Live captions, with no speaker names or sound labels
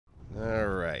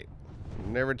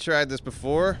Never tried this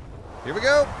before. Here we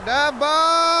go. Dive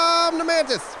bomb the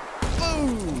mantis.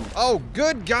 Boom. Oh,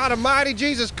 good God almighty,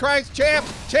 Jesus Christ. Champ,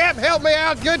 help me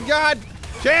out. Good God.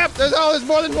 Champ, there's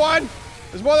more than one.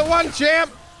 There's more than one, champ.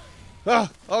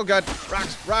 Oh God.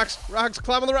 Rocks.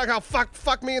 Climb on the rock. Oh,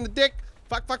 fuck me in the dick.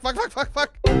 Fuck.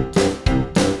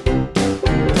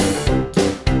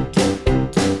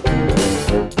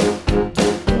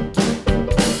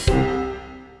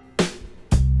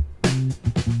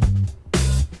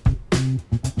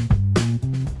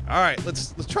 All right,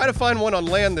 let's try to find one on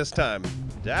land this time.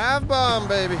 Dive bomb,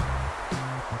 baby.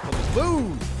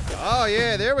 Boom. Oh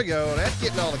yeah, there we go. That's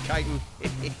getting all the kiting.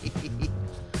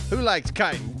 Who likes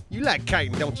kiting? You like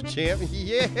kiting, don't you, champ?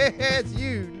 Yes,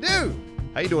 you do.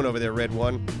 How you doing over there, red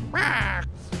one?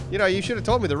 You know, you should have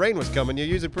told me the rain was coming. You're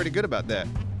usually pretty good about that.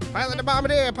 Pilot the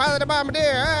bombardier. Found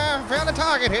the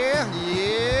target here.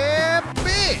 Yeah,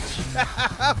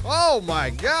 bitch. Oh my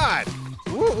God.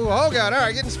 Ooh, oh God, all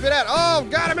right, getting spit out. Oh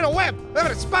God, I'm in a web. I'm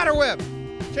in a spider web.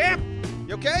 Champ,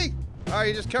 you okay? All right,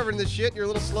 you're just covering this shit. You're a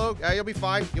little slow. You'll be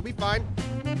fine.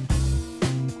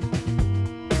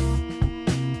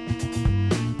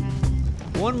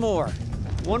 One more,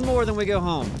 then we go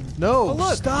home. No, oh,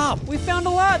 look, stop. We found a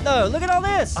lot, though. Look at all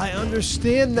this. I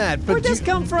understand that, but where'd this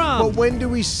come from? But when do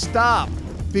we stop?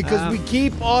 Because we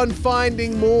keep on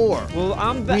finding more. Well,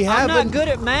 I'm not good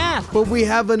at math. But we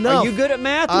have enough. Are you good at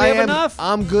math? Do we have enough?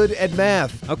 I'm good at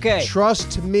math. Okay.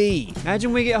 Trust me.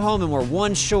 Imagine we get home and we're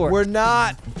one short. We're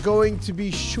not going to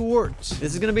be short.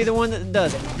 This is going to be the one that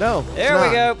does it. No. There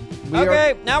we go.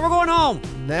 Okay, now we're going home.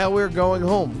 Now we're going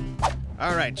home.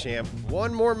 All right, champ.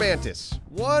 One more mantis.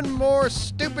 One more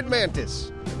stupid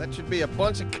mantis. That should be a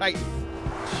bunch of kiting.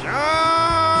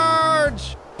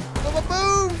 Charge!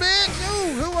 Boom, bitch!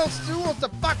 Ooh, who wants to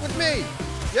fuck with me?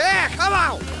 Yeah, come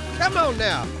on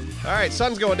now. All right,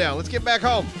 sun's going down. Let's get back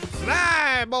home.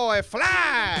 Fly, boy,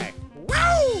 fly!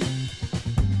 Woo!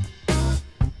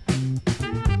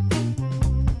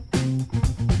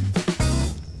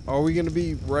 Are we gonna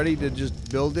be ready to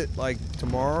just build it like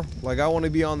tomorrow? Like I want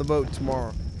to be on the boat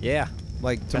tomorrow. Yeah.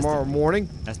 Like tomorrow morning?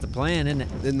 That's the plan, isn't it?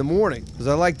 In the morning, because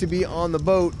I like to be on the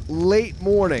boat late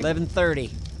morning. 11:30.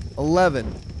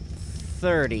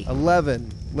 11:30.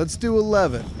 11. Let's do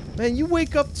 11. Man, you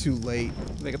wake up too late.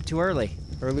 Wake up too early.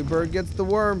 Early bird gets the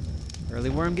worm.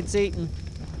 Early worm gets eaten.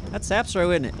 That's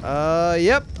Sapsro, isn't it?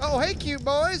 Yep. Oh, hey, cute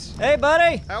boys. Hey,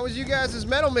 buddy. How was you guys'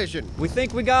 metal mission? We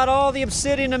think we got all the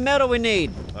obsidian and metal we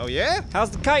need. Oh, yeah?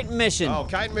 How's the kiting mission? Oh,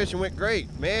 kiting mission went great.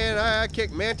 Man, I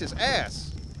kicked Mantis'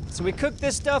 ass. So we cooked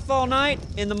this stuff all night.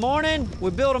 In the morning, we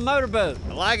built a motorboat.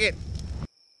 I like it.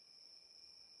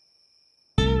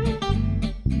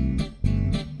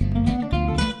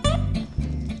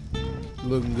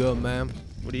 Looking good, man.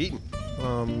 What are you eating?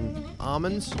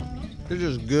 Almonds. They're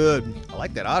just good. I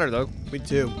like that otter, though. Me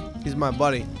too. He's my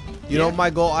buddy. You know my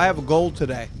goal? I have a goal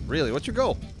today. Really? What's your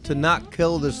goal? To not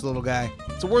kill this little guy.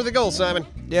 It's a worthy goal, Simon.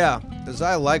 Yeah, because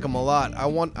I like him a lot. I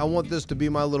want this to be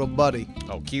my little buddy.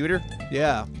 Oh, cuter?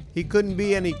 Yeah. He couldn't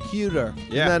be any cuter.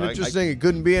 Yeah, Isn't that interesting? He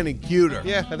couldn't be any cuter.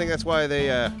 Yeah, I think that's why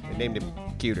they named him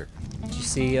Cuter. Did you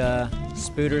see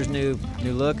Spooter's new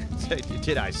look?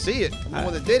 Did I see it? I'm the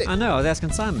one that did it. I know. I was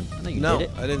asking Simon. I know you did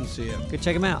it. I didn't see it. Go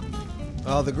check him out.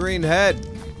 Oh, the green head.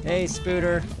 Hey,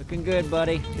 Spooter. Looking good,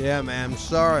 buddy. Yeah, man.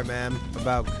 Sorry, man,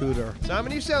 about Cooter.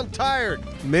 Simon, you sound tired.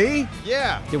 Me?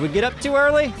 Yeah. Did we get up too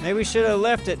early? Maybe we should have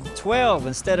left at 12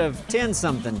 instead of 10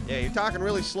 something. Yeah, you're talking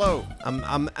really slow.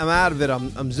 I'm out of it.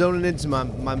 I'm zoning into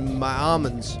my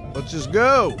almonds. Let's just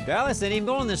go. Dallas ain't even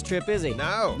going on this trip, is he?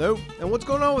 No. Nope. And what's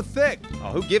going on with Thick?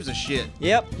 Oh, who gives a shit?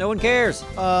 Yep, no one cares.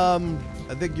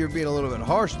 I think you're being a little bit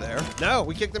harsh there. No,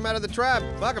 we kicked him out of the tribe.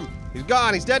 Fuck him. He's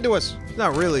gone. He's dead to us. He's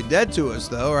not really dead to us,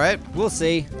 though, right? We'll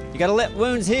see. You gotta let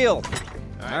wounds heal.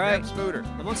 All right. Spooter.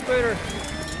 I'm on Spooter.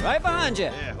 Right behind you.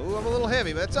 Yeah, ooh, I'm a little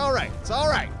heavy, but it's all right. It's all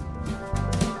right.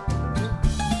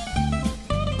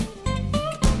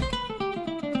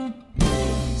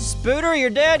 Spooter, your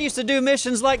dad used to do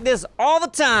missions like this all the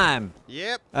time.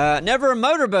 Yep. Never a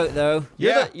motorboat, though.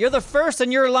 You're the first in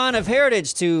your line of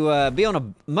heritage to be on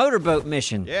a motorboat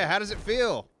mission. Yeah, how does it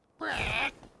feel?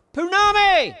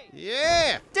 Punami!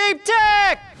 Yeah! Deep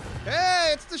Tech! Hey,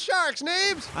 it's the sharks,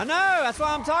 Neebs! I know, that's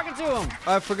why I'm talking to them.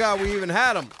 I forgot we even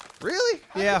had them. Really?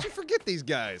 Yeah. How did you forget these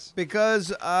guys?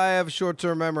 Because I have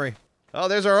short-term memory. Oh,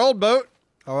 there's our old boat.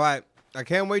 All right. I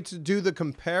can't wait to do the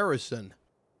comparison.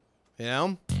 You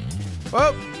know?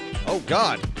 Oh! Oh,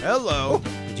 God. Hello.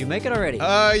 Did you make it already?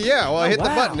 Yeah. Well, I hit the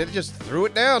wow. button. It just threw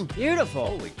it down. Beautiful.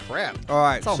 Holy crap. All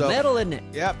right, It's all so metal, isn't it?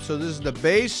 Yep, so this is the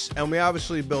base, and we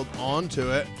obviously built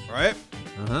onto it, right?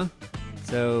 Uh-huh.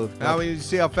 So Now we need to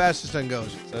see how fast this thing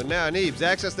goes. So now, Neebs,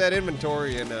 access that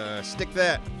inventory and stick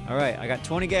that. all right, I got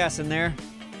 20 gas in there.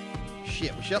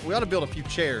 Shit, we ought to build a few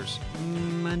chairs.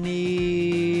 I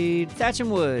need thatching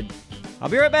wood. I'll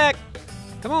be right back.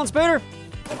 Come on, Spooter.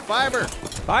 And fiber.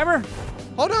 Fiber?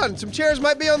 Hold on, some chairs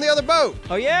might be on the other boat.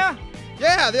 Oh yeah?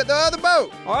 Yeah, the other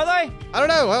boat. Are they? I don't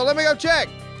know. Well, let me go check.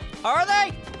 Are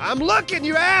they? I'm looking,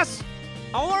 you ass.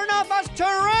 I want to know if I should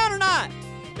turn around or not.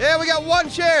 Yeah, we got one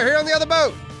chair here on the other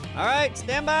boat. All right,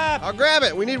 stand by. I'll grab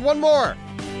it. We need one more.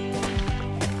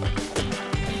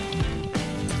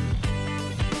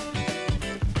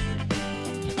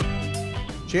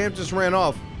 Champ just ran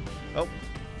off. Oh.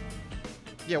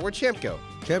 Yeah, where'd Champ go?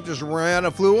 Champ just ran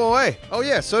and flew away. Oh,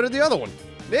 yeah, so did the other one.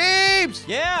 Neebs!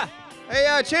 Yeah.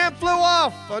 Hey, Champ flew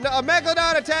off. A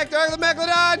Megalodon attacked the other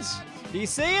Megalodons. Do you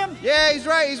see him? Yeah, he's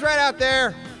right out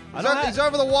there. He's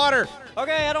over the water.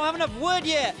 Okay, I don't have enough wood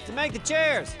yet to make the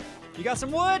chairs. You got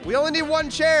some wood? We only need one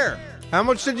chair. How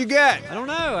much did you get? I don't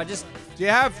know. Do you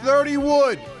have 30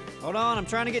 wood? Hold on. I'm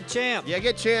trying to get Champ. Yeah,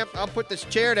 get Champ. I'll put this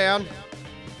chair down.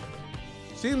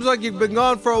 Seems like you've been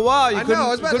gone for a while. I know, I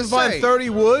was about to couldn't find say. 30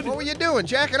 wood? What were you doing?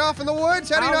 Jacking off in the woods?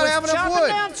 How do you not have enough I was chopping wood?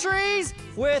 down trees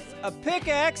with a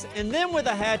pickaxe and then with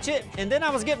a hatchet, and then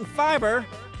I was getting fiber.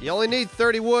 You only need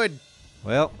 30 wood.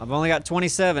 Well, I've only got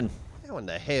 27. How in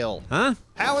the hell? Huh?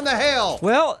 How in the hell?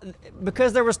 Well,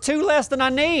 because there was 2 less than I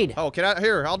need. Oh,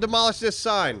 here, I'll demolish this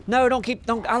sign. No,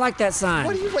 don't. I like that sign.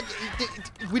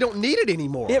 We don't need it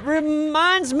anymore. It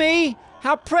reminds me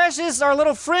how precious our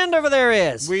little friend over there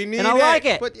is. We need and I it. like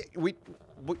it. But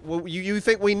you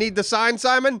think we need the sign,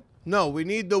 Simon? No, we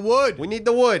need the wood. We need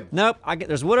the wood. Nope,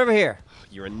 there's wood over here.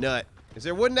 You're a nut. Is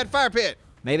there wood in that fire pit?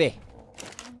 Maybe.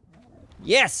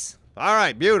 Yes. All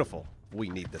right, beautiful. We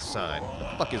need the sign. What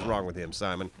the fuck is wrong with him,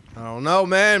 Simon? I don't know,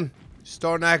 man.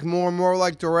 Starting to act more and more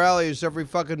like Duralius every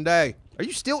fucking day. Are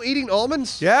you still eating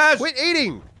almonds? Yes. Quit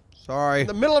eating. Sorry. In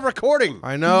the middle of recording.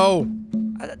 I know.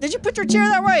 Did you put your chair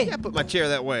that way? Yeah, put my chair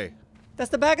that way. That's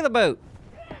the back of the boat.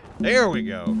 There we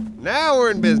go. Now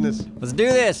we're in business. Let's do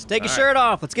this. Take your All right. shirt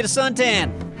off. Let's get a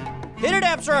suntan. Hit it,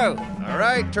 Absro. All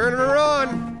right, turning her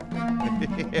on.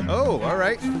 Oh, all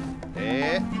right.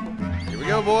 Yeah. Here we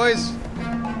go, boys.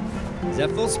 Is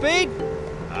that full speed?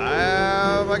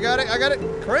 I got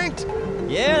it cranked.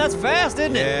 Yeah, that's fast,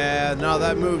 isn't it? Yeah, no,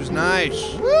 that moves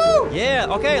nice. Woo! Yeah,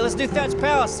 okay, let's do Thatch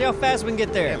Palace. See how fast we can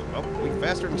get there. Damn, oh, we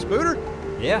faster than Spooter?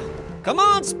 Yeah. Come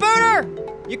on, Spooter!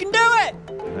 You can do it!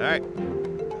 All right,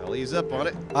 I'll ease up on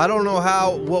it. I don't know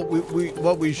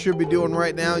what we should be doing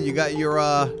right now. You got your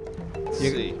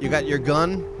you got your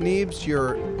gun, Neebs.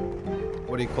 Your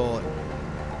what do you call it?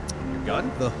 Your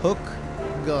gun? The hook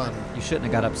gun. You shouldn't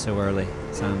have got up so early,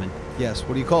 Simon. Yes.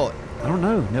 What do you call it? I don't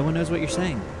know. No one knows what you're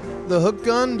saying. The hook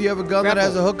gun. Do you have a gun that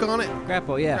has a hook on it?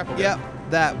 Grapple, yeah. Grapple. Yep.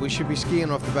 That. We should be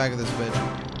skiing off the back of this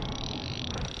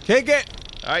bitch. Kick it.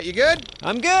 All right, you good?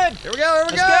 I'm good. Here we go,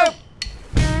 Let's go.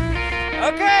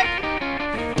 Okay.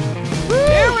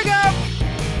 Here we go.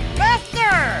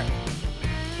 Faster.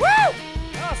 Woo!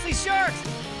 Oh, I see sharks.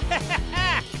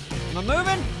 Am I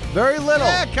moving? Very little.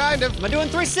 Yeah, kind of. Am I doing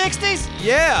 360s?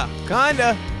 Yeah.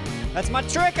 Kinda. That's my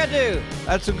trick I do.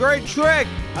 That's a great trick.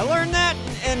 I learned that,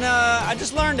 and I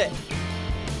just learned it.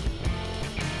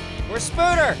 Where's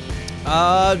Spooter?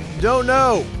 Don't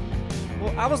know.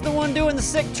 Well, I was the one doing the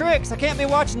sick tricks. I can't be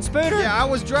watching Spooter. Yeah, I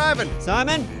was driving.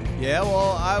 Simon? Yeah.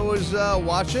 Well, I was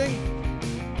watching.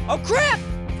 Oh, crap!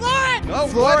 Floor it! Oh,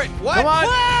 Floor it. What? Come on.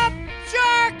 Whoop!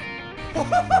 Shark!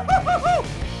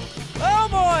 Oh,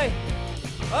 boy!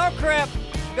 Oh, crap!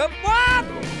 Go, whoop!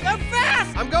 Go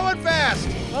fast! I'm going fast.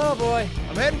 Oh, boy.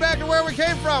 I'm heading back to where we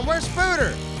came from. Where's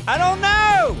Spooter? I don't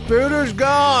know! Spooter's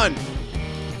gone.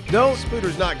 Don't.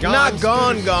 Spooter's not gone. Not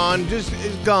gone, Spooter's- gone. Just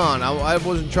is gone. I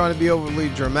wasn't trying to be overly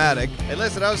dramatic. Hey,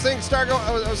 listen, I was starting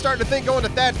to think going to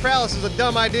Thatch Palace is a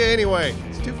dumb idea anyway.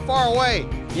 It's too far away.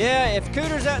 Yeah, if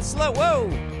Cooter's that slow. Whoa!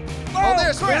 Oh,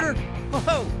 there's crap. Spooter.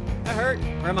 Whoa! That hurt.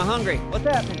 Or am I hungry? What's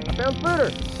happening? I found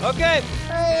Spooter. Okay.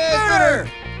 Hey, Spooter!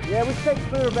 Spooter. Yeah, we take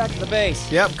Spooter back to the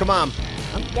base. Yep. Come on.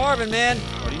 I'm starving, man.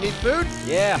 Oh, do you need food?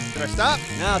 Yeah. Can I stop?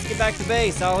 Now let's get back to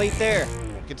base. I'll eat there.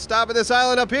 We could stop at this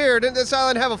island up here. Didn't this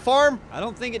island have a farm? I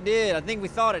don't think it did. I think we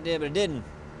thought it did, but it didn't.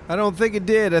 I don't think it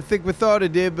did. I think we thought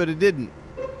it did, but it didn't.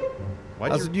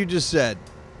 Why'd That's what you just said.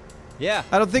 Yeah.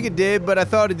 I don't think it did, but I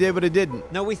thought it did, but it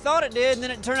didn't. No, we thought it did, and then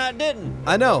it turned out it didn't.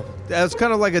 I know. That's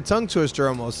kind of like a tongue twister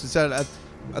almost. It said I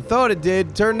thought it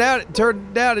did. Turned out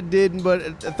it didn't, but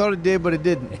I thought it did, but it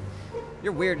didn't.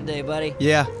 You're weird today, buddy.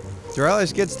 Yeah.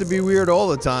 Doralis gets to be weird all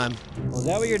the time. Well, is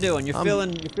that what you're doing? You're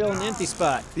feeling an empty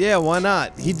spot. Yeah, why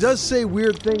not? He does say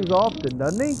weird things often,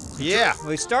 doesn't he? Yeah. Well,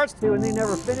 he starts to and he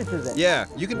never finishes it. Yeah,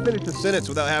 you can finish a sentence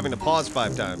without having to pause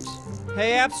 5 times.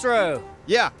 Hey, Abstro.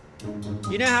 Yeah.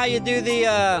 You know how you do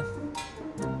the,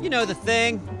 you know, the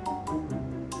thing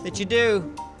that you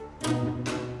do?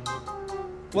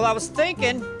 Well, I was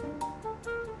thinking,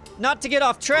 not to get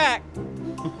off track.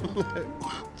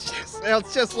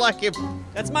 Sounds just like him.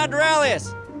 That's my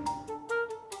Doralis.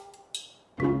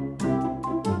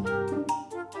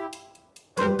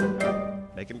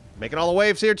 Making all the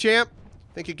waves here, champ.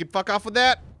 Think you could fuck off with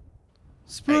that?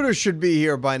 Spooter should be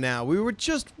here by now. We were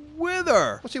just with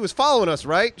her. Well, she was following us,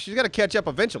 right? She's got to catch up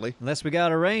eventually. Unless we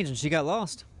got her range and she got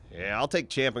lost. Yeah, I'll take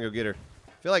Champ and go get her.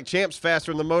 Feel like Champ's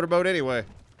faster than the motorboat anyway.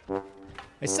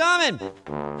 Hey, Simon!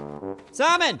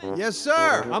 Simon! Yes,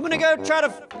 sir. I'm gonna go try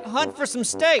to hunt for some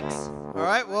steaks. All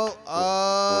right, well,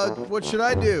 what should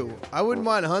I do? I wouldn't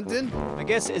mind hunting. I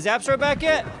guess, is Abstro back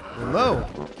yet? No.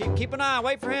 Keep an eye,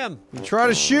 wait for him. I'm trying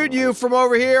to shoot you from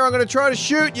over here. I'm gonna try to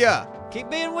shoot you. Keep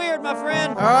being weird, my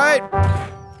friend. All right.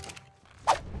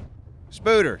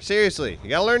 Spooter, seriously, you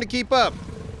gotta learn to keep up.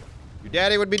 Your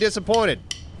daddy would be disappointed.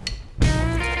 Oh,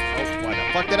 why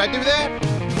the fuck did I do that?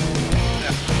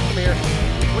 Come here.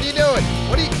 What are you doing?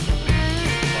 What are you...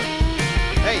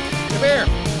 Hey, come here.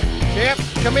 Champ,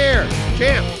 come here.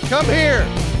 Champ, come here.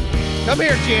 Come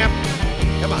here, Champ.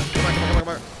 Come on.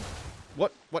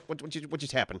 What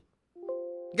just happened?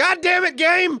 God damn it,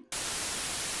 game!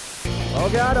 Oh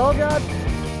God, oh God.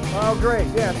 Oh great,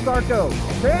 yeah, Sarko.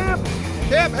 Champ!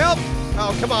 Champ, help!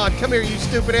 Oh, come on. Come here, you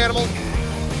stupid animal.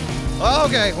 Oh,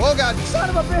 okay. Oh, God. Son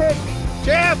of a bitch!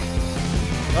 Champ!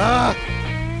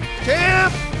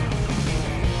 Champ!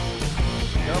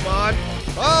 Come on.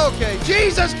 Okay.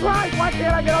 Jesus Christ! Why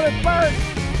can't I get on this bird?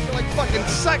 You're like fucking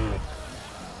suck.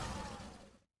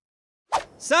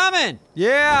 Simon!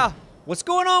 Yeah. What's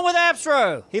going on with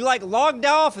Abstro? He like logged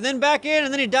off and then back in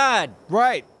and then he died.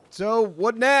 Right. So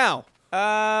what now?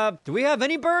 Do we have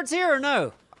any birds here or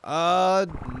no?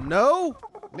 No.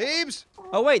 Neebs?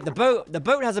 Oh wait, the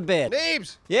boat has a bed.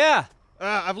 Neebs? Yeah.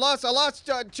 I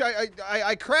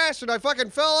crashed and I fucking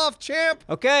fell off, Champ.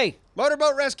 Okay.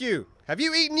 Motorboat rescue. Have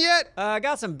you eaten yet? I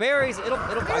got some berries. It'll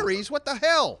Berries? What the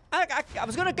hell? I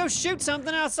was gonna go shoot something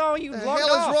and I saw you What the logged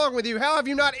hell off. is wrong with you? How have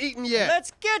you not eaten yet?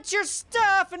 Let's get your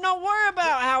stuff and don't worry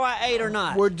about how I ate or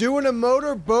not. We're doing a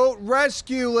motorboat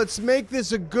rescue. Let's make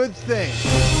this a good thing.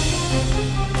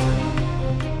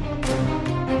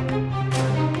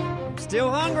 Still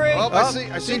hungry. Oh,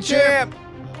 I see Champ.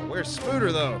 Oh, where's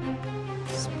Spooter, though?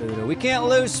 Spooter. We can't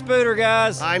lose Spooter,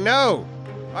 guys. I know.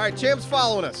 All right, Champ's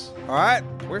following us. All right.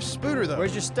 Where's Spooter, though?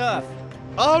 Where's your stuff?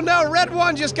 Oh, no, Red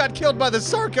One just got killed by the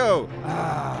Sarko.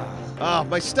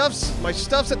 My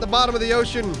stuff's at the bottom of the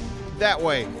ocean that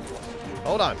way.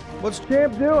 Hold on. What's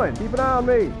Champ doing? Keep an eye on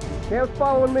me. Champ's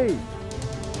following me.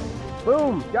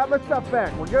 Boom, got my stuff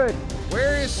back. We're good.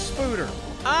 Where is Spooter?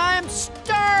 I'm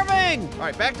starving. All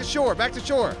right, back to shore, back to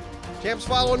shore. Champ's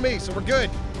following me, so we're good.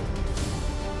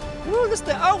 Ooh, this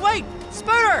thing. Oh, wait.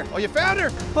 Spooter. Oh, you found her?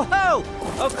 Whoa.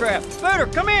 Oh, crap.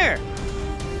 Spooter, come here.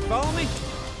 Follow me.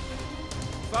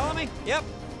 Follow me. Yep,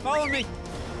 follow me.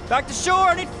 Back to shore.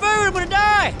 I need food. I'm gonna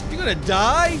die. You're gonna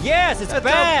die? Yes, it's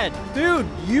bad. Dude,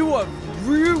 you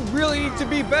really need to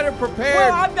be better prepared.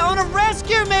 Well, I'm on a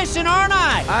rescue mission, aren't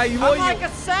I? I'm like a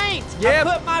saint. Yep.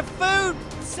 I put my food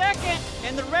second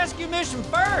and the rescue mission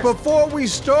first. Before we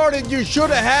started, you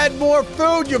should have had more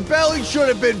food. Your belly should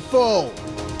have been full.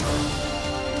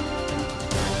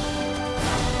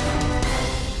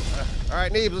 All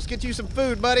right, Neebs, let's get you some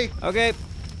food, buddy. Okay,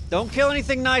 don't kill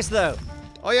anything nice, though.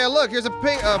 Oh, yeah, look, here's a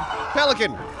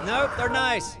pelican. Nope, they're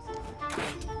nice.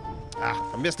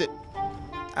 I missed it.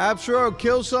 Abstro,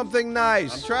 kill something I'm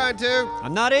nice. trying to.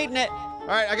 I'm not eating it. All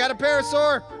right, I got a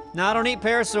parasaur. No, I don't eat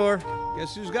parasaur.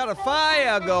 Guess who's got a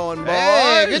fire going, boys?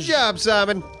 Hey, good job,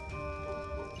 Simon.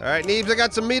 All right, Neebs, I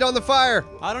got some meat on the fire.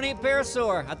 I don't eat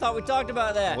parasaur. I thought we talked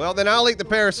about that. Well, then I'll eat the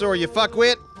parasaur, you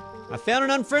fuckwit. I found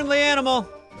an unfriendly animal.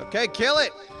 Okay, kill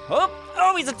it.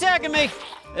 Oh, he's attacking me.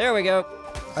 There we go.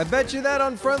 I bet you that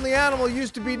unfriendly animal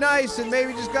used to be nice and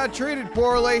maybe just got treated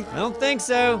poorly. I don't think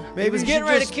so. Maybe he was you getting should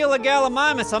ready just- to kill a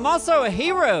Gallimimus. I'm also a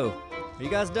hero. Are you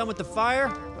guys done with the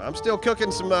fire? I'm still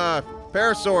cooking some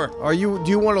parasaur.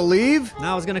 Do you want to leave?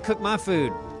 No, I was gonna cook my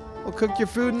food. Well, cook your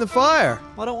food in the fire.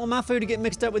 Well, I don't want my food to get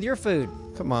mixed up with your food.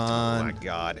 Come Oh, on. my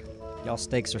God. Y'all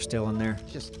steaks are still in there.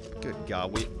 Just, good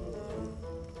God,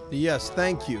 Yes,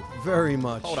 thank you very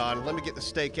much. hold on, let me get the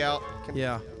steak out.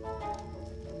 Yeah.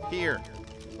 Here,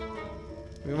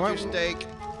 We your might, steak.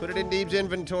 Put it in Neebs'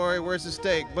 inventory. Where's the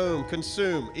steak? Boom.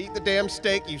 Consume. Eat the damn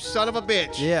steak, you son of a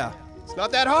bitch. Yeah. It's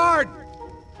not that hard.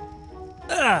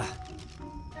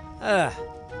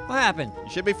 What happened? You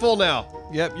should be full now.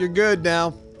 Yep, you're good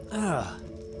now. I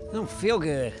don't feel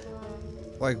good.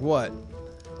 Like what?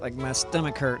 Like my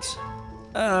stomach hurts.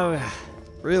 Oh.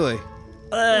 Really?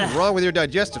 What's wrong with your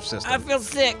digestive system? I feel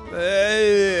sick.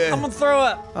 I'm gonna throw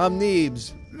up. I'm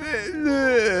Neebs.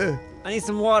 I need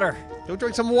some water. Go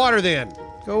drink some water then.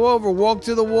 Go over, walk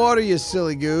to the water, you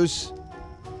silly goose.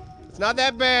 It's not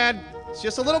that bad. It's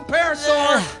just a little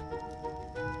parasaur.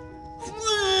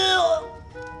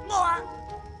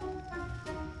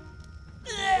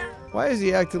 Why is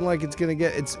he acting like it's gonna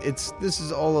get, this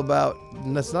is all about,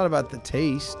 it's not about the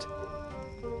taste.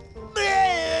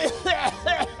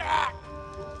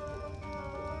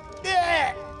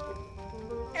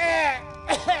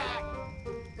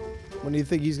 When do you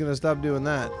think he's gonna stop doing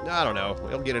that? I don't know.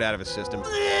 He'll get it out of his system.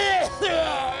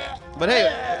 But hey,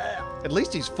 at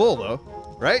least he's full though,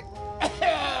 right?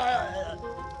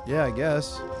 Yeah, I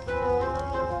guess.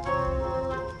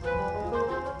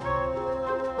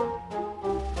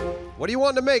 What do you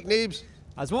want to make, Neebs?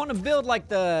 I was wanting to build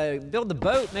the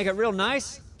boat, make it real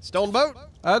nice. Stone boat?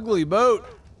 Ugly boat.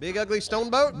 Big ugly stone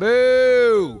boat?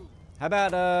 Boo! How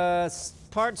about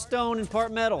part stone and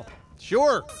part metal?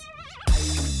 Sure.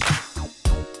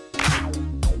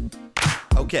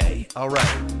 Okay,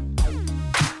 alright.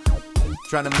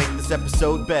 Trying to make this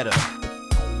episode better.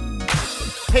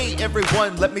 Hey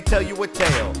everyone, let me tell you a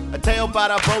tale. A tale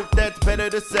about a boat that's better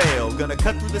to sail. Gonna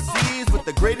cut through the seas with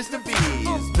the greatest of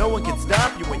ease. No one can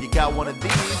stop you when you got one of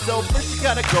these. So first you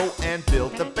gotta go and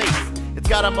build the base. It's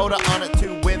got a motor on it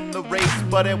to win the race,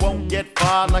 but it won't get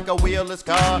far like a wheelless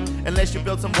car unless you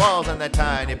build some walls on that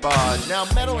tiny barge. Now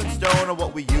metal and stone are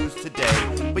what we use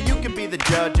today, but you can be the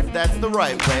judge if that's the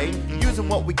right way. Using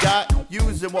what we got,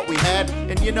 using what we had,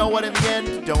 and you know what, in the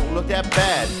end, don't look that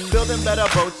bad. Building better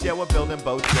boats, yeah, we're building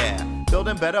boats, yeah.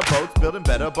 Building better boats,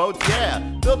 yeah.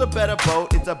 Build a better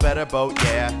boat, it's a better boat,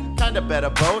 yeah. Kinda better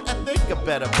boat, I think a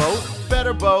better boat.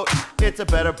 Better boat, it's a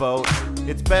better boat.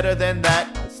 It's better than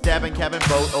that stabbing cabin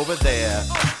boat over there.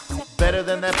 Better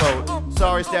than that boat.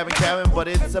 Sorry, stabbing cabin, but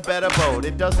it's a better boat.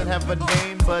 It doesn't have a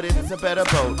name, but it's a better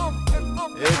boat.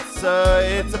 It's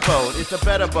a boat. It's a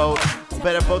better boat. It's a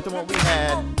better boat than what we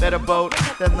had. Better boat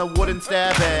than the wooden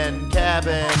stabbing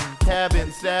cabin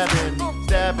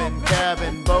stabbing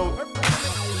cabin boat.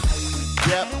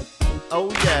 Yep. Oh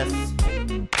yes.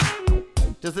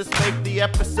 Does this make the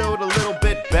episode a little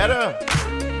bit better?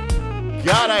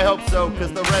 God, I hope so,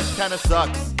 because the rest kind of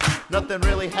sucks. Nothing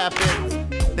really happens.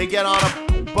 They get on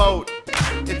a boat.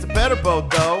 It's a better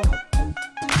boat, though.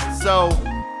 So,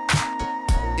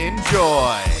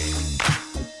 enjoy.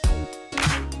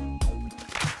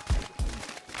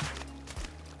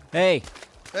 Hey,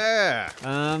 Yeah.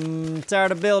 I'm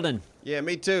tired of building. Yeah,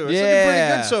 me too. It's looking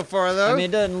pretty good so far, though. I mean,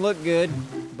 it doesn't look good,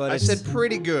 but I it's... said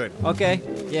pretty good. Okay,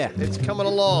 yeah. It's coming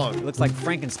along. It looks like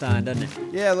Frankenstein, doesn't it?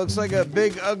 Yeah, it looks like a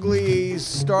big, ugly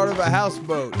start of a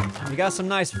houseboat. You got some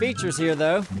nice features here,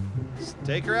 though. Let's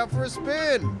take her out for a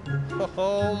spin.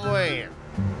 Oh, man.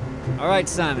 All right,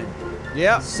 Simon.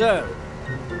 Yeah, So,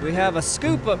 we have a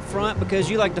scoop up front because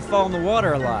you like to fall in the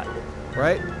water a lot.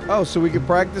 right? Oh, so we can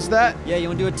practice that? Yeah, you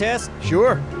want to do a test?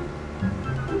 Sure.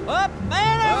 Up,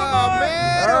 man, Oh, overboard!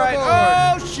 man. All right.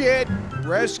 Overboard. Oh, shit.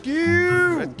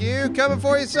 Rescue. Rescue coming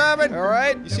for you, Simon. All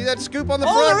right. You see that scoop on the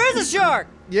Oh, front? there is a shark!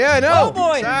 Yeah, I know. Oh,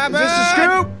 boy. Simon. Is this a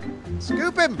scoop?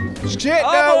 Scoop him. Shit,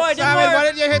 Oh, no. boy, didn't Simon, work. why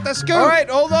didn't you hit the scoop? All right,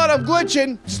 hold on. I'm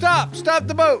glitching. Stop. Stop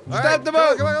the boat. All Stop right, the come on,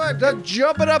 boat. come on, come on. Don't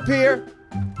jump it up here.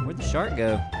 Where'd the shark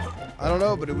go? I don't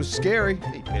know, but it was scary.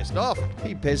 He pissed off.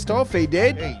 He pissed off. He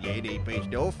did. Hey, yeah, he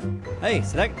pissed off. Hey,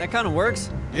 so that kind of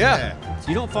works. Yeah. So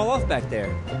you don't fall off back there.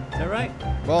 Is that right?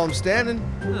 While I'm standing.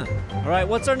 Huh. All right,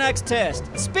 what's our next test?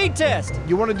 Speed test.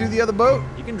 You want to do the other boat?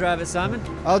 You can drive it, Simon.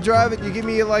 I'll drive it. You give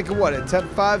me like a what? A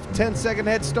 10 second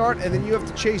head start, and then you have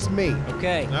to chase me.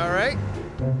 Okay. All right.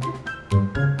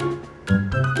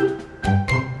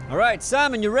 All right,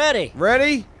 Simon, you ready?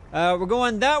 Ready? We're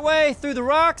going that way through the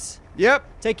rocks. Yep.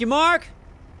 Take your mark.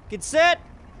 Get set.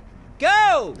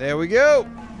 Go! There we go.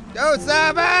 Go,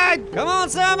 Simon. Come on,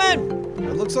 Simon.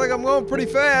 It looks like I'm going pretty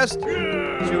fast. Should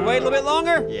we wait a little bit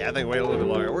longer? Yeah, I think wait a little bit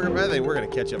longer. I think we're going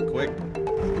to catch up quick.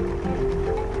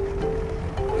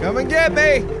 Come and get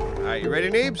me. All right, you ready,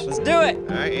 Neebs? Let's do it.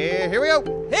 All right, and here we go.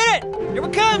 Hit it. Here we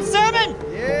come, Simon.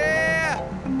 Yeah.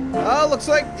 Oh, looks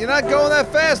like you're not going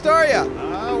that fast, are you?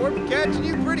 Oh, we're catching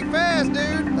you pretty fast,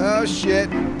 dude. Oh, shit.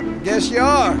 Guess you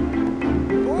are.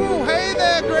 Oh, hey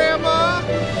there, Grandma.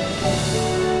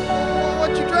 Oh, what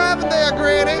you driving there,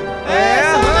 Granny? Hey,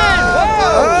 Simon.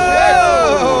 Whoa. Oh,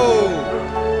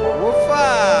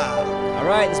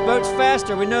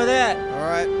 sure we know that. All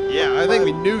right. Yeah, I think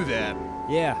we knew that.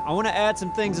 Yeah, I want to add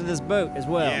some things to this boat as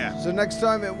well. Yeah. So next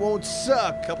time it won't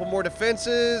suck. Couple more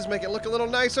defenses, make it look a little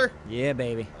nicer. Yeah,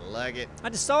 baby. I like it. I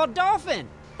just saw a dolphin.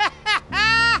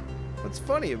 What's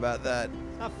funny about that?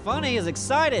 Not funny, it's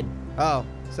excited. Oh,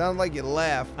 sounds like you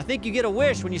laugh. I think you get a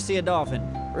wish when you see a dolphin.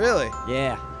 Really?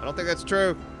 Yeah. I don't think that's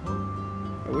true.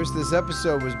 I wish this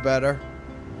episode was better.